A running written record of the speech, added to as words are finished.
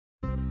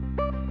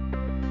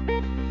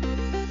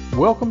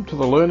Welcome to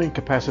the Learning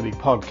Capacity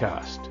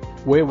Podcast,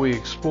 where we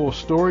explore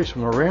stories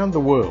from around the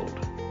world.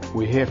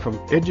 We hear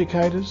from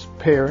educators,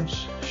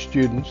 parents,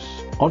 students,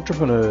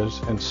 entrepreneurs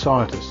and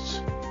scientists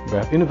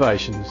about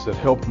innovations that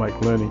help make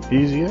learning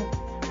easier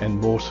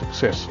and more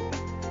successful.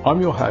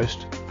 I'm your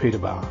host, Peter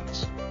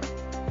Barnes.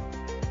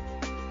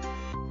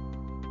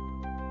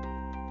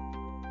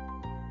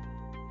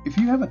 If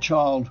you have a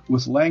child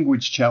with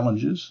language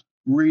challenges,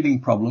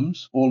 reading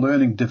problems or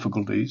learning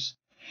difficulties,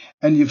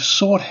 and you've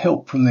sought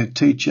help from their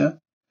teacher,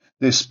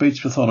 their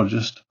speech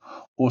pathologist,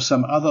 or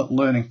some other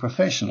learning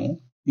professional,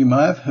 you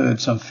may have heard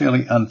some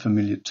fairly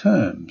unfamiliar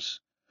terms.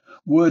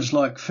 Words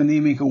like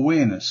phonemic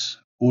awareness,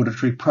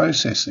 auditory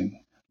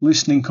processing,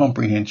 listening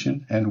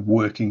comprehension, and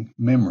working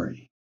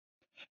memory.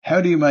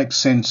 How do you make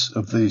sense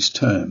of these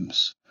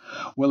terms?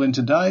 Well, in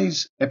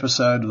today's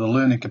episode of the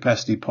Learning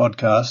Capacity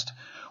Podcast,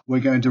 we're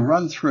going to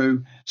run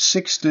through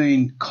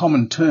 16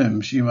 common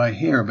terms you may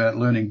hear about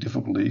learning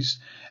difficulties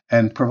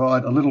and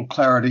provide a little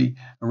clarity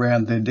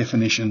around their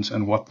definitions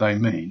and what they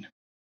mean.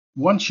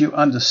 Once you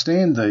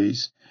understand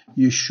these,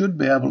 you should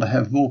be able to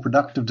have more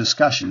productive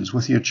discussions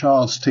with your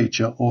child's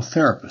teacher or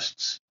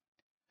therapists.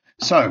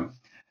 So,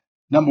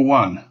 number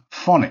 1,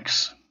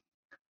 phonics.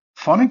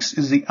 Phonics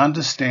is the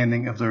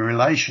understanding of the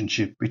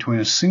relationship between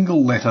a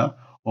single letter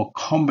or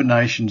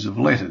combinations of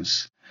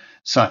letters,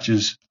 such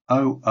as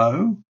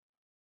OO,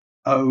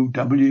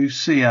 OW,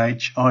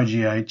 CH,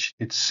 IGH,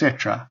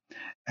 etc.,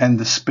 and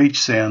the speech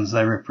sounds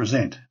they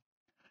represent.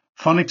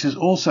 Phonics is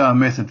also a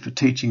method for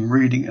teaching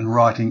reading and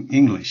writing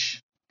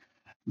English.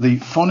 The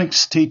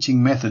phonics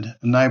teaching method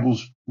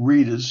enables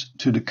readers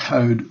to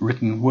decode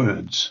written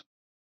words.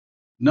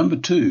 Number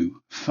 2,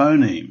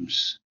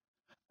 phonemes.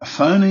 A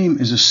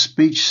phoneme is a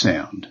speech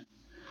sound.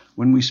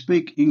 When we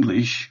speak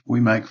English, we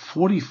make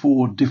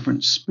 44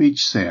 different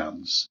speech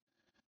sounds,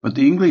 but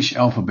the English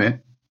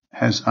alphabet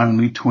has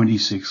only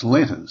 26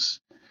 letters.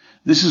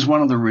 This is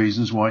one of the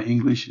reasons why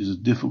English is a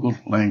difficult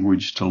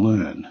language to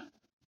learn.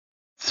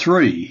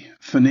 3,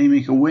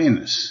 phonemic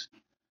awareness.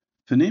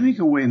 Phonemic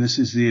awareness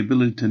is the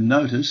ability to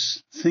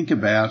notice, think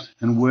about,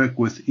 and work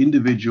with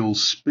individual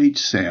speech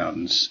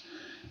sounds,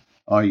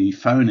 i.e.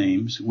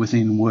 phonemes,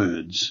 within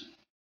words.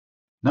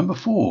 Number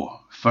 4,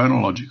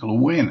 phonological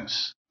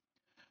awareness.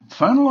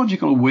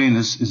 Phonological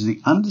awareness is the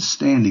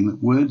understanding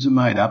that words are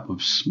made up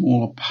of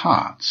smaller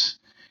parts,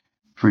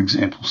 for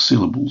example,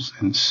 syllables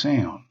and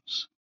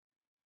sounds.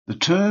 The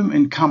term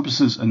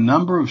encompasses a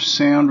number of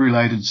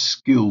sound-related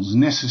skills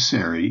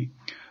necessary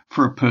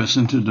for a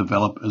person to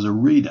develop as a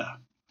reader.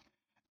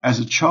 As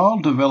a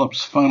child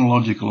develops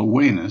phonological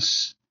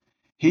awareness,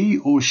 he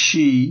or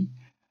she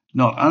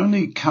not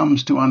only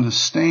comes to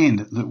understand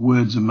that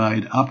words are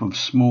made up of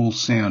small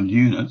sound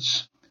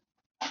units,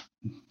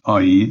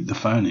 i.e. the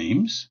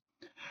phonemes,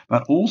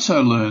 but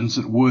also learns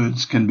that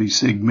words can be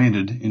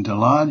segmented into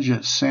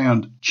larger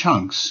sound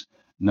chunks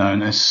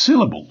known as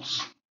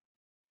syllables.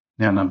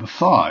 Now, number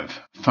 5,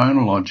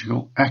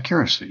 phonological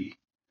accuracy.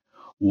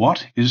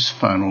 What is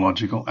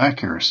phonological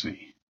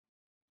accuracy?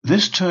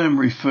 This term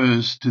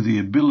refers to the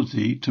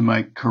ability to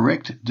make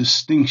correct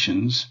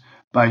distinctions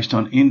based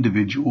on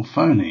individual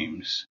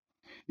phonemes.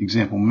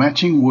 Example,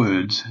 matching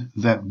words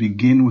that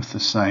begin with the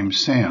same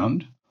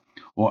sound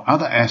or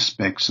other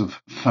aspects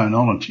of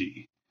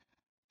phonology,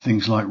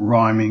 things like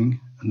rhyming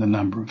and the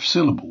number of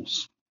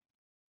syllables.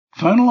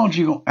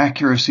 Phonological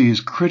accuracy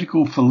is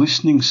critical for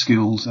listening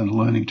skills and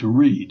learning to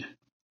read.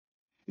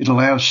 It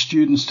allows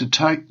students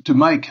to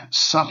make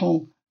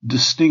subtle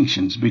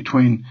distinctions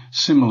between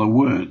similar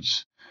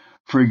words.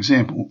 For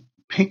example,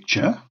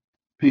 picture,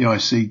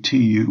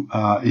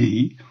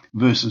 P-I-C-T-U-R-E,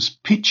 versus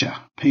pitcher,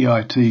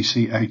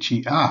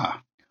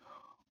 P-I-T-C-H-E-R,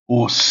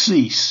 or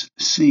cease,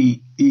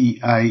 C-E-A-S-E,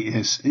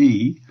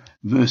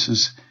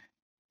 versus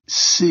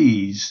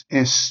seize,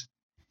 S-E-I-Z-E,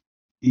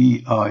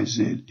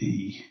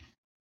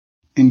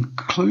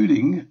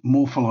 including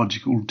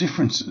morphological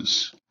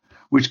differences,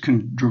 which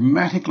can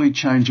dramatically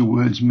change a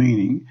word's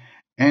meaning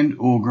and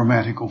or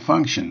grammatical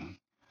function.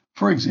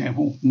 For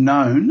example,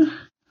 known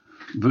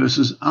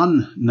versus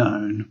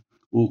unknown,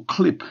 or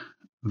clip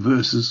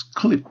versus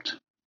clipped.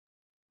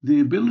 The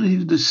ability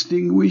to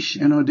distinguish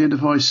and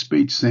identify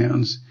speech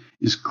sounds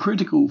is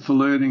critical for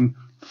learning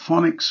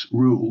phonics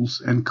rules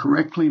and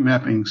correctly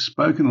mapping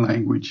spoken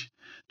language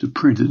to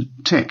printed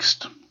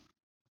text.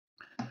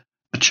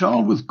 A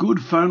child with good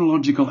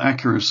phonological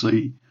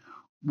accuracy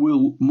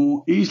will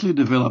more easily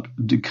develop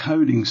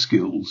decoding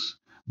skills,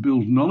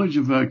 build knowledge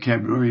of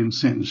vocabulary and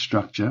sentence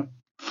structure,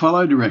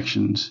 follow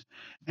directions,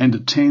 and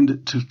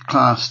attend to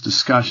class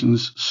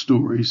discussions,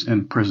 stories,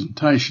 and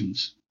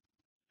presentations.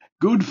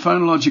 Good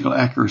phonological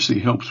accuracy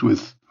helps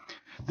with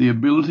the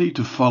ability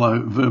to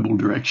follow verbal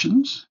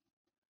directions,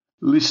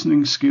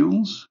 listening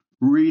skills,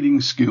 reading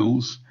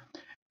skills,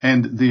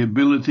 and the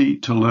ability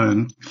to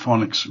learn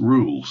phonics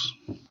rules.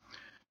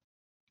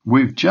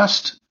 We've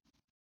just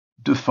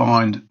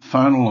defined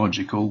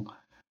phonological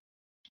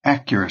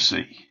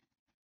accuracy.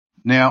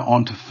 Now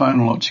on to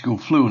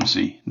phonological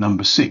fluency,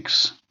 number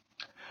 6.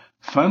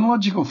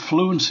 Phonological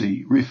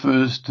fluency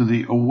refers to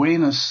the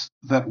awareness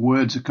that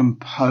words are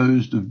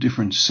composed of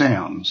different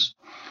sounds,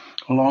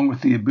 along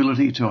with the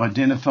ability to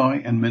identify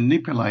and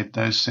manipulate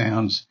those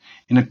sounds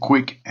in a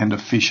quick and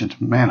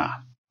efficient manner.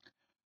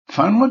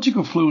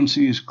 Phonological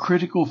fluency is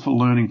critical for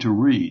learning to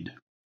read.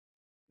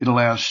 It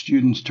allows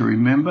students to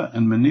remember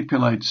and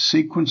manipulate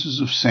sequences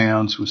of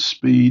sounds with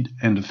speed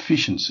and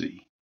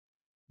efficiency.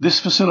 This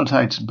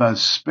facilitates both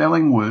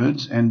spelling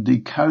words and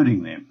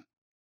decoding them.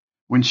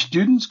 When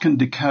students can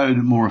decode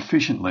more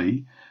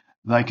efficiently,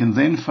 they can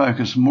then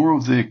focus more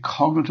of their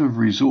cognitive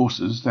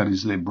resources, that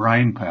is their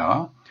brain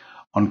power,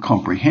 on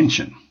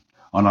comprehension,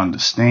 on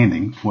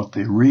understanding what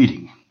they're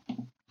reading.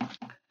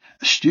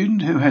 A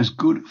student who has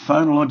good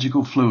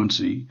phonological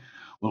fluency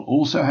will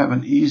also have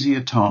an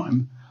easier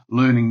time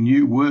learning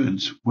new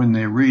words when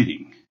they're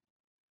reading.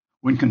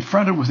 When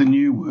confronted with a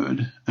new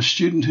word, a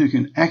student who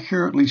can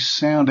accurately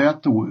sound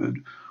out the word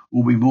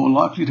will be more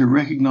likely to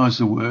recognize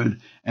the word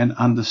and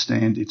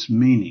understand its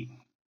meaning.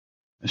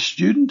 A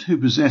student who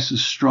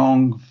possesses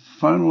strong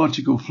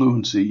phonological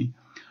fluency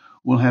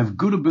will have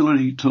good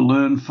ability to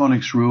learn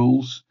phonics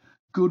rules,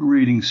 good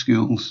reading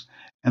skills,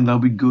 and they'll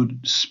be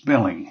good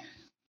spelling.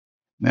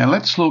 Now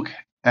let's look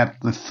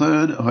at the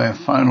third of our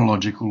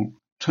phonological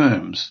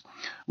terms.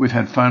 We've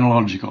had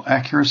phonological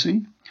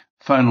accuracy,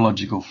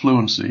 phonological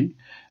fluency,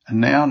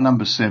 and now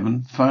number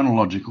 7,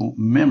 phonological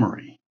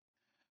memory.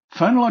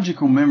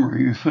 Phonological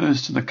memory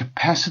refers to the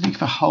capacity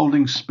for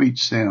holding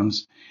speech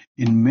sounds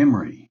in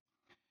memory.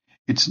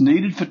 It's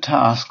needed for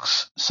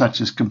tasks such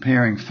as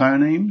comparing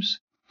phonemes,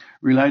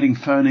 relating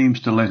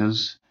phonemes to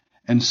letters,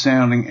 and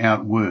sounding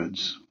out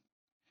words.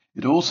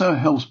 It also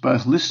helps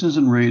both listeners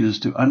and readers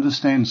to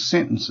understand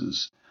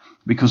sentences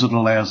because it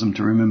allows them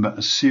to remember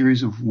a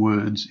series of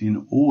words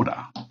in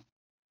order.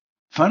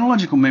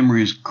 Phonological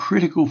memory is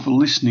critical for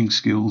listening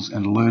skills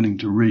and learning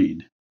to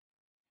read.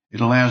 It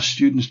allows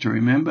students to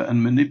remember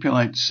and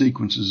manipulate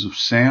sequences of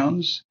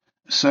sounds,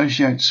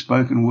 associate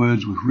spoken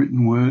words with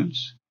written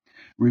words,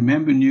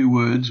 remember new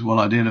words while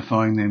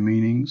identifying their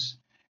meanings,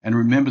 and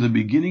remember the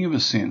beginning of a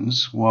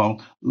sentence while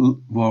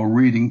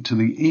reading to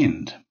the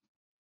end.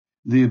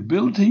 The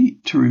ability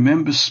to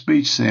remember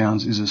speech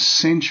sounds is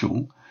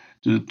essential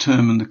to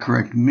determine the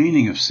correct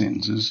meaning of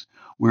sentences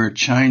where a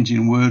change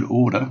in word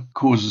order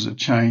causes a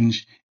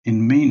change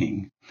in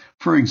meaning.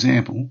 For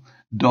example,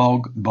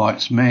 dog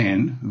bites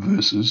man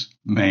versus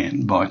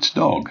man bites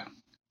dog.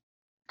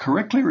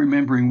 Correctly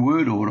remembering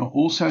word order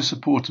also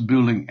supports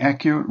building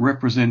accurate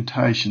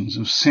representations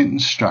of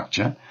sentence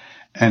structure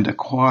and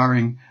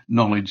acquiring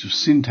knowledge of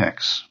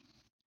syntax.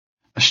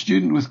 A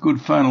student with good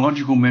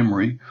phonological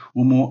memory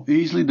will more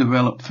easily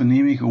develop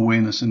phonemic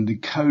awareness and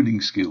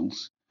decoding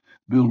skills,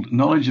 build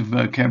knowledge of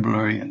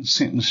vocabulary and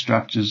sentence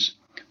structures,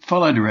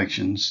 follow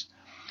directions,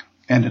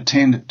 and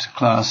attend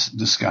class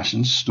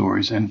discussions,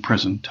 stories, and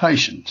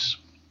presentations.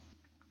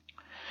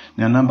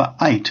 Now, number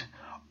 8,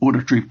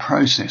 auditory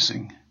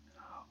processing.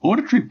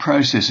 Auditory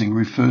processing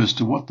refers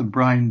to what the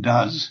brain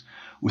does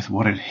with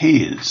what it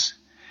hears.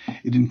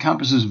 It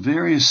encompasses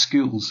various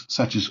skills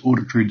such as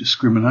auditory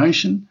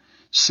discrimination,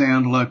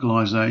 sound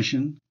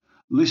localization,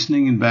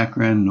 listening in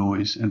background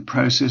noise, and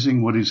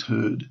processing what is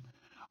heard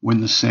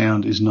when the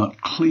sound is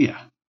not clear.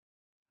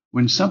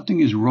 When something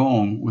is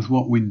wrong with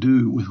what we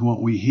do with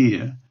what we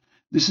hear,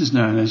 this is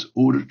known as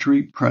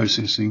auditory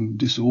processing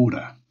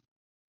disorder.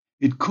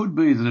 It could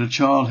be that a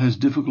child has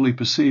difficulty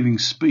perceiving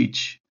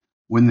speech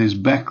when there's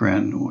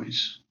background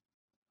noise,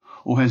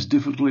 or has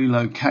difficulty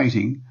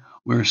locating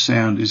where a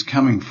sound is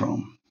coming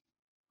from.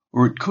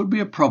 Or it could be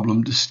a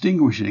problem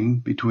distinguishing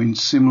between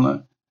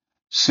similar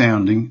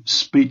sounding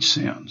speech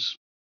sounds.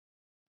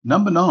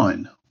 Number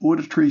 9,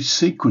 auditory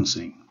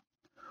sequencing.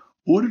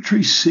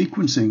 Auditory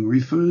sequencing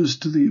refers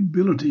to the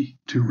ability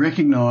to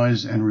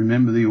recognize and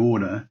remember the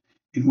order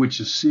in which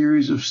a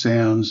series of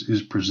sounds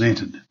is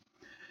presented.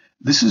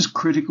 This is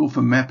critical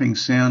for mapping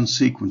sound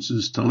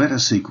sequences to letter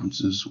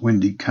sequences when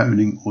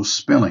decoding or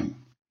spelling.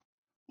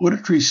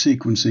 Auditory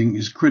sequencing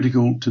is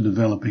critical to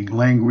developing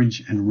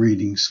language and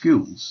reading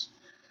skills.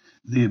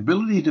 The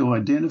ability to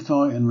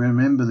identify and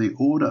remember the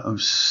order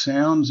of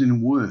sounds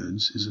in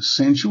words is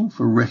essential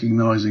for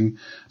recognizing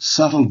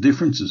subtle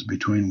differences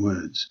between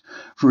words.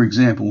 For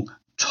example,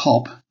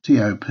 top,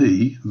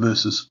 T-O-P,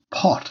 versus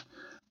pot,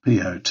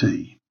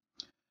 P-O-T.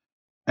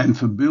 And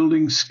for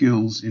building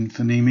skills in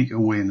phonemic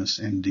awareness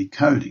and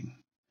decoding.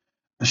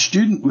 A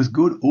student with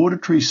good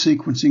auditory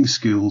sequencing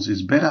skills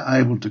is better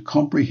able to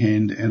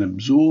comprehend and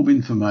absorb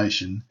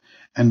information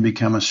and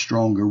become a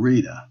stronger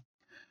reader.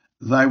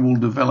 They will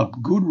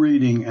develop good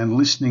reading and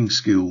listening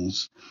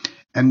skills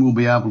and will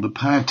be able to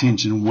pay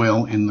attention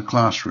well in the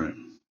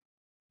classroom.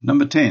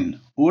 Number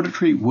 10,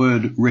 auditory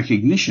word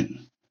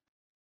recognition.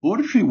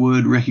 Auditory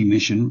word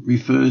recognition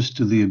refers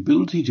to the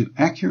ability to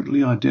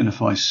accurately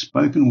identify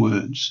spoken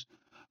words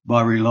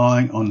by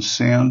relying on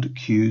sound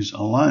cues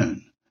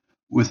alone,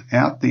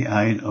 without the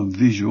aid of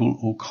visual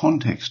or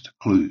context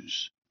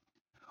clues.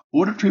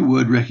 Auditory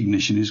word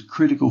recognition is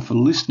critical for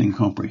listening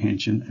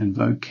comprehension and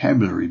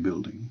vocabulary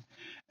building,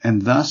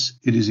 and thus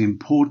it is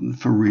important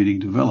for reading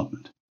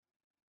development.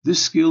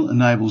 This skill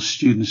enables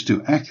students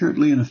to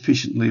accurately and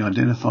efficiently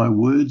identify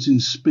words in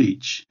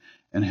speech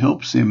and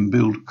helps them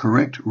build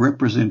correct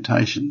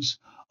representations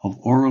of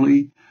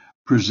orally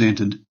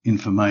presented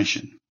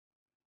information.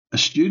 A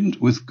student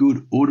with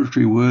good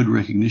auditory word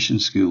recognition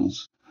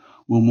skills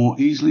will more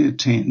easily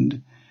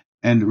attend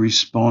and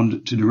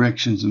respond to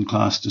directions in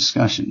class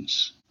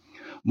discussions,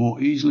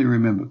 more easily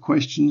remember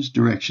questions,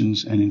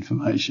 directions, and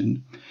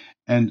information,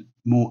 and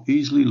more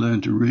easily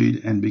learn to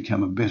read and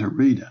become a better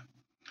reader.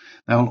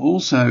 They will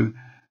also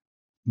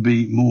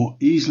be more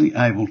easily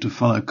able to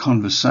follow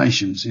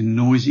conversations in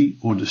noisy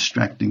or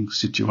distracting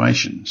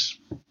situations.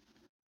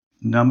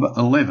 Number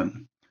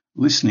 11,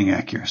 listening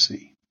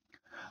accuracy.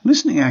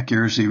 Listening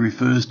accuracy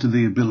refers to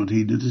the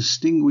ability to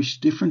distinguish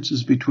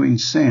differences between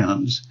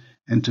sounds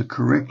and to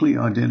correctly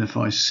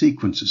identify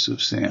sequences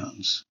of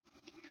sounds.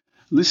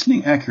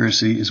 Listening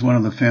accuracy is one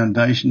of the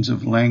foundations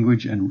of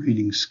language and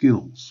reading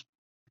skills.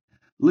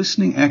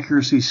 Listening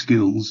accuracy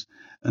skills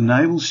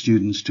enable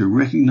students to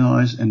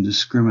recognize and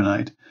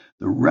discriminate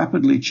the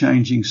rapidly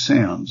changing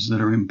sounds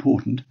that are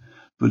important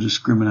for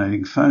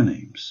discriminating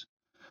phonemes,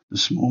 the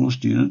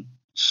smallest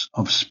units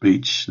of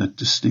speech that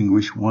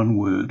distinguish one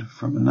word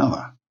from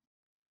another.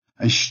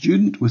 A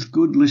student with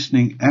good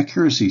listening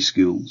accuracy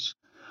skills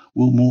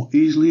will more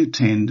easily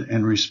attend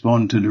and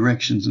respond to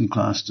directions in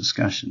class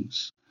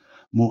discussions,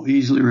 more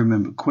easily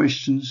remember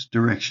questions,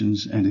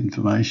 directions, and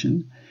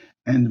information,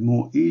 and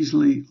more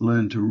easily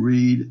learn to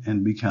read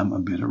and become a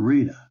better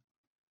reader.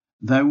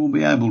 They will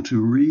be able to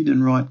read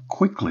and write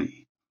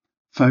quickly,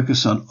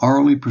 focus on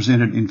orally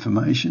presented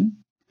information,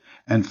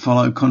 and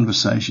follow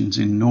conversations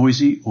in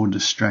noisy or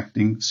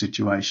distracting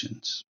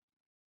situations.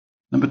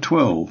 Number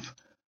 12,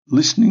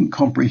 listening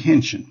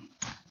comprehension.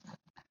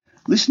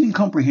 Listening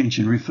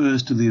comprehension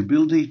refers to the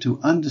ability to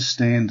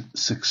understand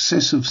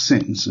successive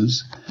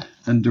sentences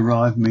and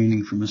derive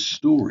meaning from a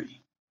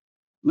story.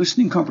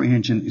 Listening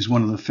comprehension is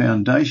one of the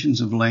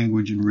foundations of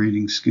language and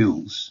reading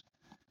skills.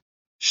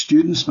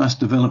 Students must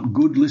develop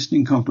good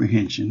listening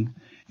comprehension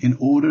in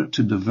order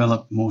to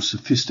develop more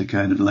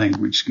sophisticated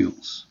language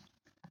skills.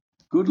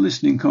 Good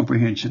listening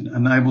comprehension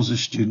enables a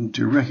student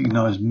to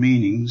recognize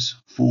meanings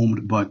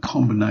formed by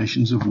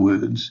combinations of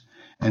words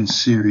and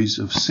series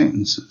of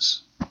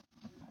sentences.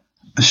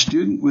 A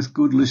student with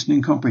good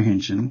listening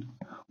comprehension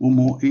will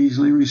more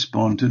easily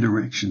respond to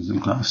directions in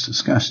class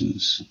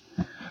discussions,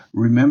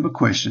 remember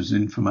questions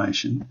and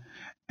information,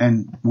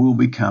 and will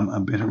become a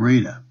better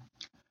reader.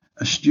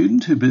 A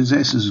student who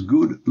possesses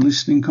good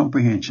listening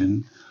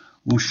comprehension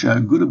will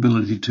show good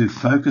ability to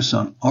focus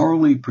on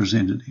orally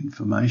presented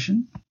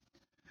information,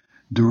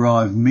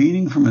 derive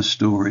meaning from a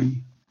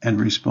story, and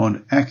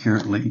respond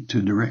accurately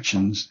to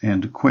directions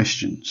and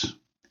questions.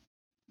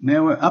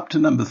 Now we're up to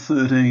number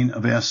 13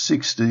 of our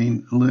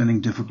 16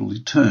 learning difficulty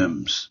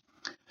terms.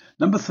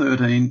 Number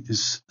 13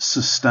 is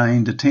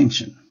sustained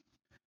attention.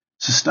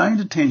 Sustained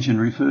attention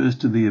refers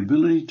to the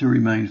ability to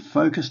remain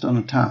focused on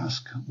a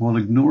task while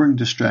ignoring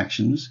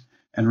distractions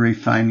and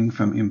refraining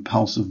from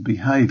impulsive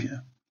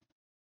behaviour.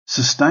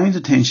 Sustained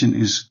attention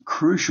is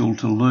crucial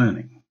to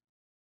learning.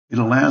 It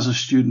allows a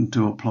student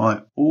to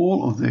apply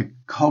all of their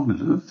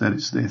cognitive, that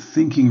is, their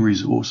thinking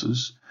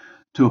resources,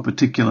 to a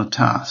particular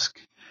task,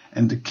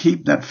 and to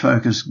keep that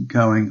focus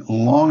going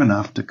long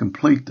enough to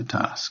complete the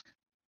task.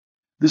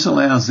 This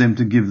allows them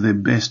to give their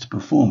best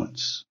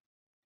performance.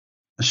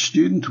 A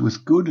student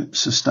with good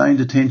sustained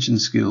attention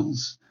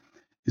skills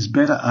is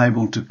better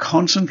able to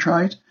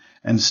concentrate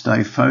and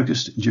stay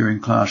focused during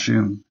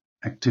classroom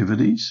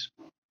activities,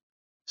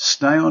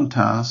 stay on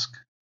task,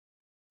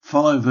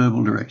 follow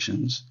verbal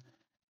directions,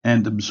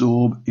 and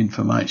absorb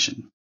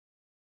information.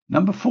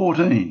 Number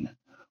 14,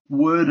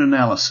 word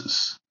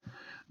analysis.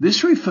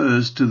 This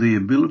refers to the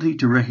ability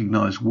to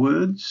recognize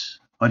words,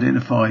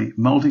 identify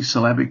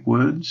multisyllabic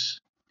words,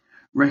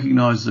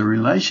 recognize the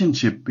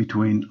relationship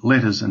between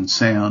letters and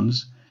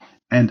sounds,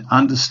 and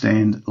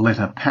understand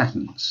letter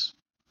patterns.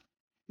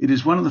 It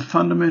is one of the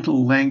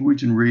fundamental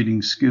language and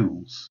reading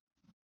skills.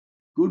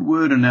 Good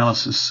word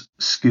analysis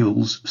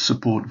skills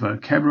support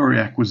vocabulary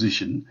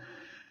acquisition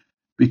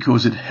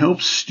because it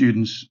helps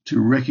students to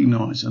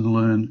recognize and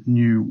learn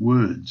new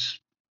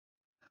words.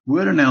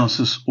 Word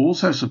analysis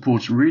also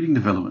supports reading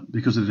development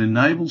because it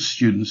enables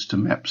students to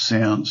map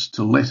sounds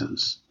to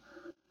letters.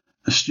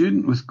 A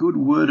student with good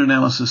word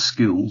analysis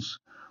skills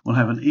will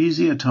have an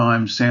easier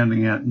time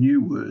sounding out new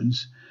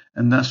words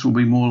and thus will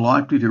be more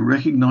likely to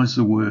recognize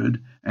the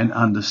word and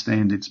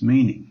understand its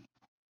meaning.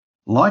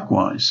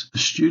 Likewise, a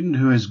student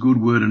who has good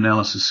word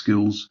analysis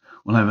skills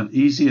will have an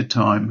easier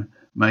time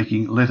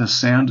making letter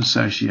sound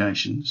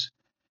associations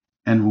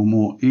and will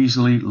more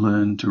easily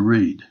learn to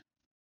read.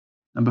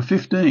 Number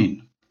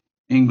 15,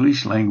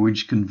 English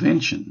language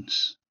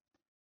conventions.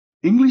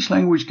 English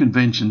language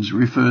conventions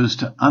refers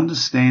to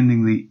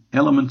understanding the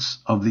elements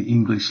of the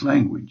English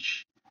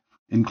language,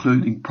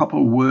 including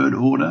proper word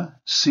order,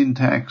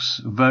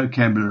 syntax,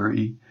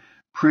 vocabulary,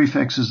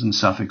 prefixes and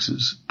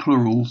suffixes,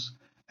 plurals,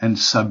 and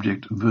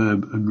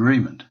subject-verb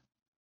agreement.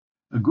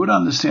 A good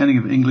understanding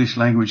of English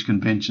language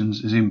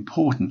conventions is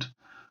important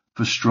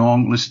for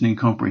strong listening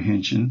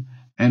comprehension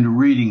and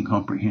reading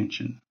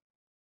comprehension.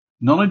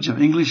 Knowledge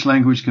of English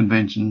language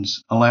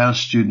conventions allows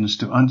students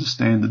to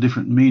understand the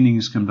different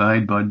meanings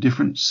conveyed by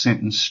different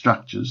sentence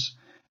structures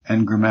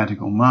and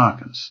grammatical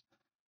markers,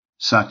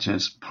 such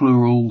as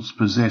plurals,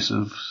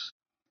 possessives,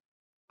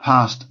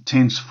 past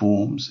tense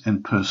forms,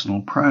 and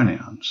personal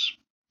pronouns.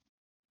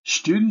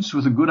 Students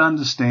with a good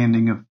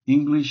understanding of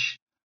English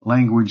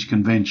language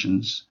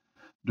conventions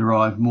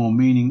derive more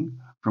meaning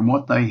from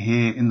what they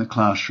hear in the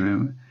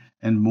classroom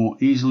and more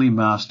easily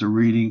master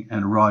reading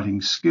and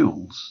writing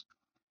skills,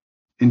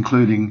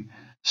 including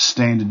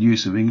standard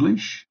use of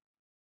English,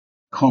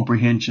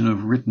 comprehension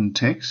of written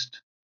text,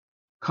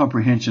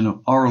 comprehension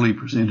of orally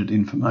presented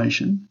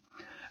information,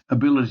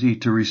 ability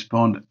to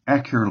respond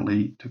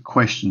accurately to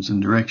questions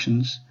and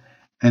directions,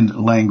 and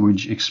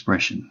language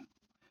expression.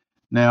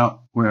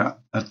 Now, we're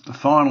at the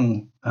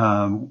final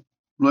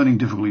learning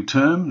difficulty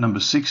term,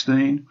 number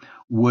 16,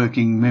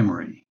 working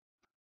memory.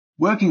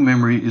 Working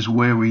memory is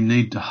where we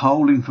need to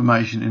hold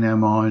information in our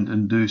mind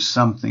and do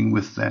something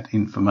with that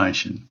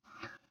information.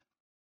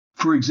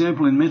 For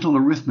example, in mental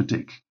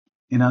arithmetic,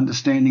 in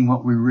understanding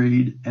what we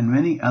read, and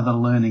many other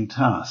learning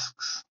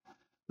tasks,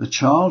 the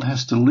child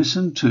has to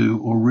listen to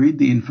or read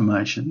the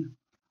information,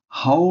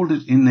 hold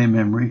it in their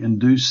memory, and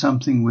do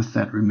something with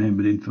that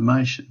remembered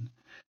information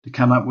to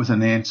come up with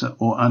an answer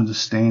or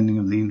understanding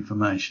of the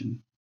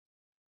information.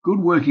 Good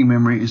working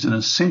memory is an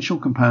essential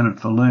component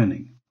for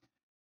learning.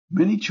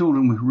 Many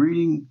children with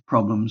reading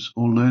problems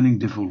or learning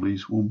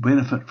difficulties will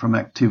benefit from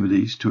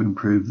activities to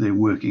improve their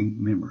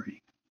working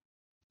memory.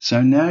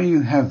 So now you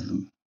have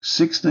them,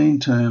 16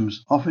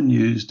 terms often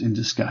used in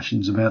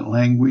discussions about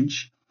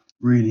language,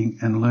 reading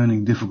and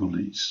learning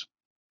difficulties.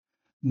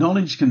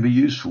 Knowledge can be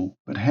useful,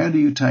 but how do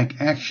you take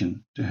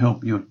action to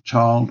help your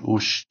child or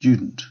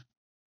student?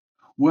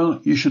 Well,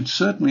 you should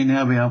certainly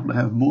now be able to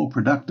have more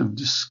productive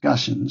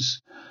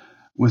discussions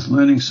with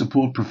learning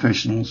support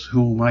professionals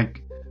who will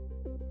make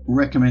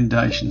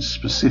recommendations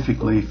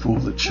specifically for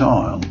the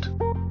child.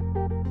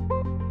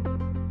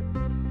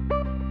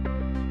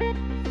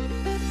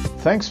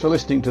 Thanks for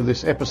listening to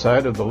this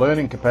episode of the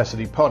Learning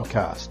Capacity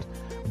Podcast,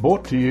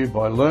 brought to you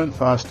by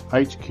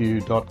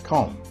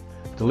LearnFastHQ.com,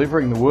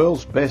 delivering the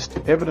world's best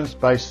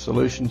evidence-based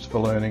solutions for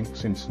learning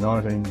since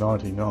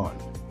 1999.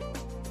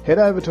 Head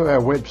over to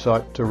our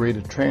website to read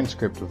a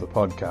transcript of the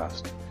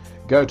podcast.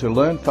 Go to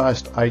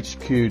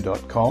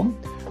LearnFastHQ.com,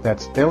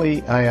 that's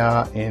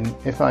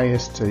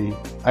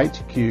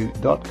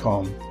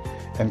LearnFastHQ.com,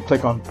 and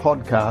click on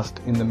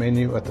Podcast in the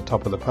menu at the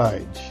top of the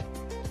page.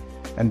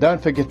 And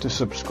don't forget to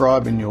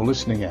subscribe in your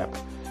listening app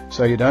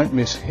so you don't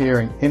miss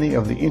hearing any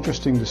of the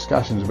interesting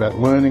discussions about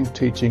learning,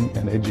 teaching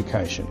and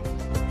education.